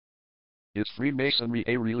Is Freemasonry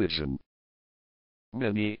a religion?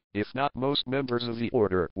 Many, if not most members of the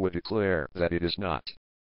order would declare that it is not,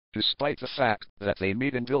 despite the fact that they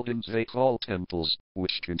meet in buildings they call temples,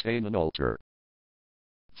 which contain an altar.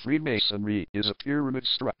 Freemasonry is a pyramid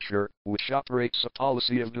structure which operates a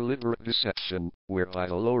policy of deliberate deception, whereby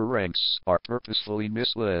the lower ranks are purposefully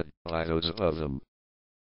misled by those above them.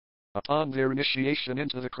 Upon their initiation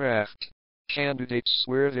into the craft, candidates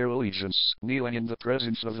swear their allegiance, kneeling in the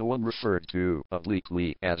presence of the one referred to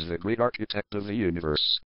obliquely as the great architect of the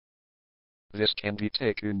universe. This can be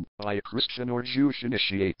taken by a Christian or Jewish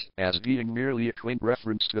initiate as being merely a quaint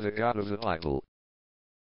reference to the God of the Bible.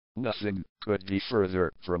 Nothing could be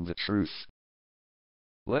further from the truth.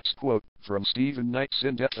 Let's quote from Stephen Knight's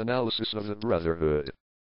in-depth analysis of the Brotherhood.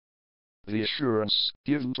 The assurance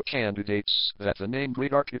given to candidates that the name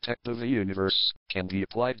Great Architect of the Universe can be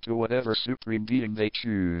applied to whatever supreme being they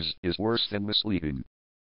choose is worse than misleading.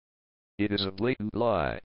 It is a blatant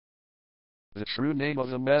lie. The true name of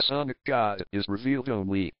the Masonic God is revealed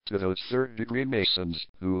only to those third-degree Masons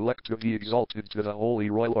who elect to be exalted to the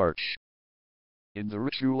Holy Royal Arch. In the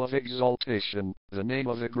ritual of exaltation, the name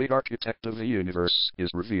of the Great Architect of the Universe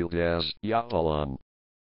is revealed as Jahbulon.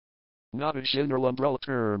 Not a general umbrella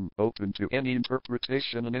term open to any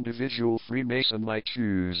interpretation an individual Freemason might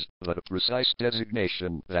choose, but a precise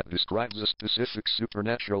designation that describes a specific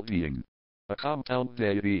supernatural being. A compound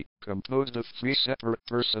deity, composed of three separate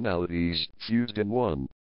personalities, fused in one.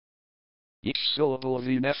 Each syllable of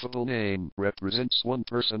the ineffable name represents one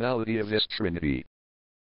personality of this trinity.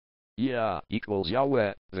 Yah equals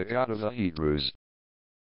Yahweh, the God of the Hebrews.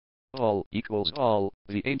 Bul equals Bul,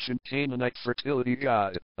 the ancient Canaanite fertility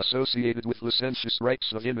god, associated with licentious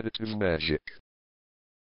rites of imitative magic.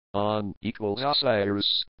 On equals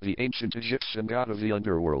Osiris, the ancient Egyptian god of the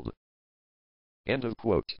underworld. End of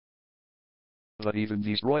quote. But even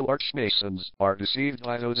these royal archmasons are deceived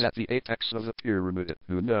by those at the apex of the pyramid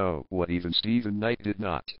who know what even Stephen Knight did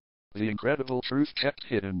not. The incredible truth kept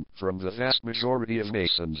hidden from the vast majority of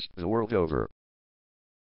Masons the world over.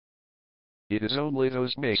 It is only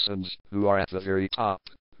those Masons who are at the very top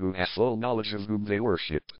who have full knowledge of whom they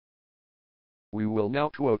worship. We will now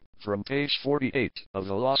quote from page 48 of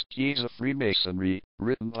The Lost Keys of Freemasonry,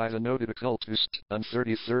 written by the noted occultist and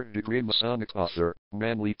 33rd degree Masonic author,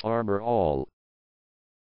 Manly Palmer Hall.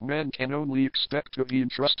 Man can only expect to be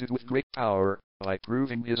entrusted with great power by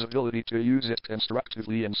proving his ability to use it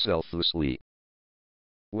constructively and selflessly.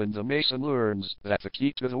 When the Mason learns that the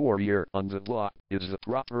key to the warrior on the block is the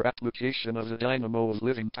proper application of the dynamo of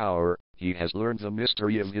living power, he has learned the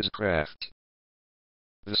mystery of his craft.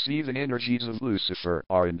 The seething energies of Lucifer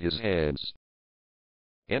are in his hands.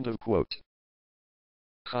 End of quote.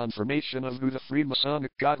 Confirmation of who the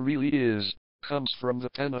Freemasonic God really is comes from the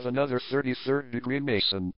pen of another 33rd degree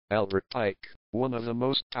Mason, Albert Pike, one of the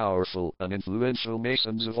most powerful and influential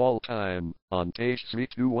Masons of all time, on page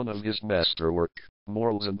 321 of his masterwork,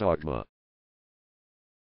 Morals and Dogma.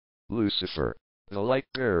 Lucifer, the light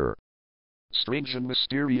bearer. Strange and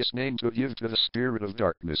mysterious name to give to the spirit of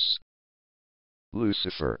darkness.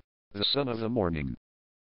 Lucifer, the son of the morning.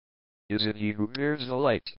 Is it he who bears the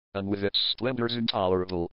light, and with its splendors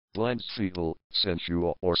intolerable, blinds feeble,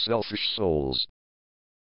 sensual, or selfish souls?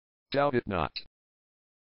 Doubt it not.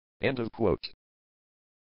 End of quote.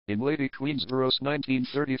 In Lady Queensborough's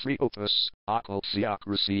 1933 opus, Occult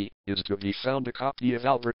Theocracy, is to be found a copy of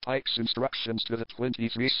Albert Pike's instructions to the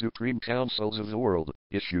 23 Supreme Councils of the world,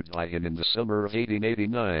 issued by him in the summer of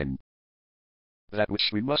 1889. That which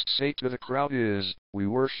we must say to the crowd is, we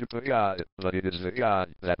worship a God, but it is the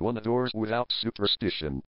God that one adores without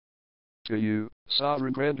superstition. To you,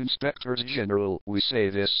 Sovereign Grand Inspectors General, we say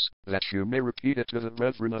this, that you may repeat it to the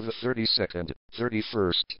brethren of the 32nd,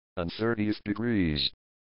 31st, and 30th degrees.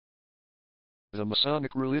 The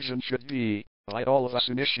Masonic religion should be, by all of us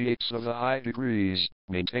initiates of the high degrees,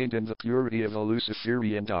 maintained in the purity of the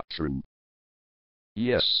Luciferian doctrine.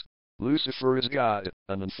 Yes, Lucifer is God,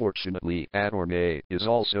 and unfortunately Adorne is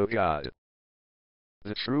also God.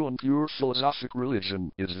 The true and pure philosophic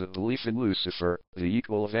religion is the belief in Lucifer, the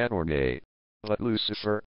equal of Adorne. But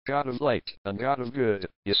Lucifer, God of light and God of good,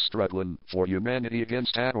 is struggling for humanity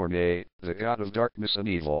against Adorne, the God of darkness and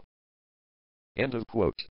evil. End of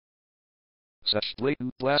quote. Such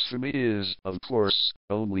blatant blasphemy is, of course,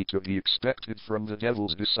 only to be expected from the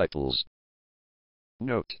devil's disciples.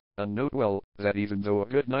 Note, and note well, that even though a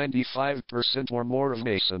good 95% or more of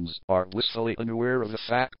Masons are blissfully unaware of the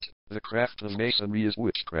fact, the craft of Masonry is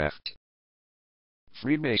witchcraft.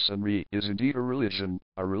 Freemasonry is indeed a religion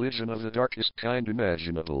of the darkest kind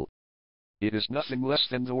imaginable. It is nothing less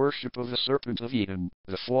than the worship of the serpent of Eden,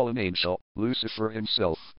 the fallen angel, Lucifer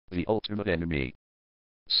himself, the ultimate enemy.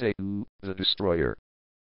 Satan, the destroyer.